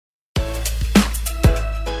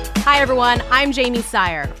Hi everyone, I'm Jamie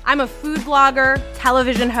Sire. I'm a food blogger,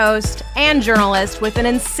 television host, and journalist with an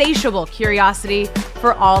insatiable curiosity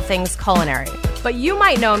for all things culinary. But you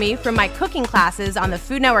might know me from my cooking classes on the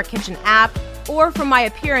Food Network Kitchen app or from my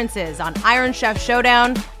appearances on Iron Chef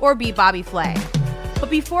Showdown or Beat Bobby Flay. But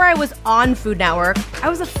before I was on Food Network, I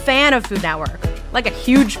was a fan of Food Network, like a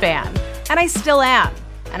huge fan, and I still am.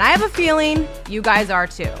 And I have a feeling you guys are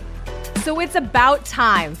too. So it's about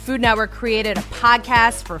time Food Network created a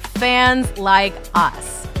podcast for fans like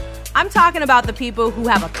us. I'm talking about the people who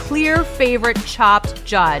have a clear favorite chopped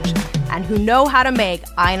judge and who know how to make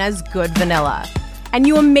Ina's good vanilla. And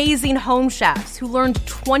you amazing home chefs who learned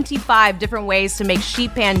 25 different ways to make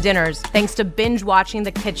sheet pan dinners thanks to binge watching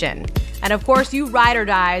The Kitchen. And of course, you ride or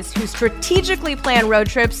dies who strategically plan road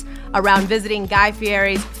trips around visiting Guy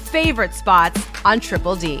Fieri's favorite spots on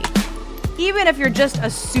Triple D. Even if you're just a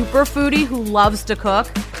super foodie who loves to cook,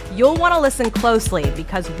 you'll want to listen closely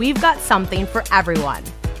because we've got something for everyone.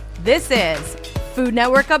 This is Food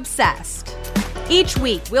Network Obsessed. Each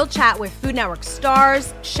week, we'll chat with Food Network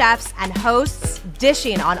stars, chefs, and hosts,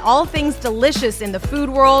 dishing on all things delicious in the food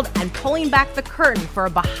world and pulling back the curtain for a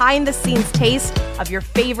behind-the-scenes taste of your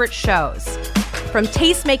favorite shows. From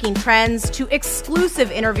taste-making trends to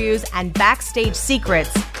exclusive interviews and backstage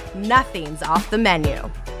secrets, nothing's off the menu.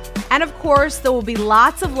 And of course, there will be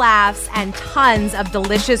lots of laughs and tons of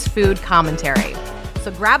delicious food commentary.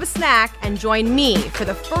 So grab a snack and join me for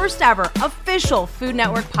the first ever official Food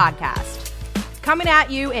Network podcast. Coming at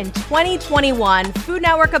you in 2021, Food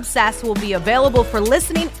Network Obsessed will be available for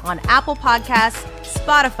listening on Apple Podcasts,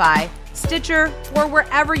 Spotify, Stitcher, or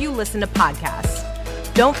wherever you listen to podcasts.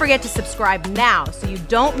 Don't forget to subscribe now so you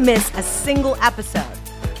don't miss a single episode.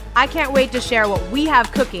 I can't wait to share what we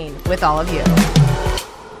have cooking with all of you.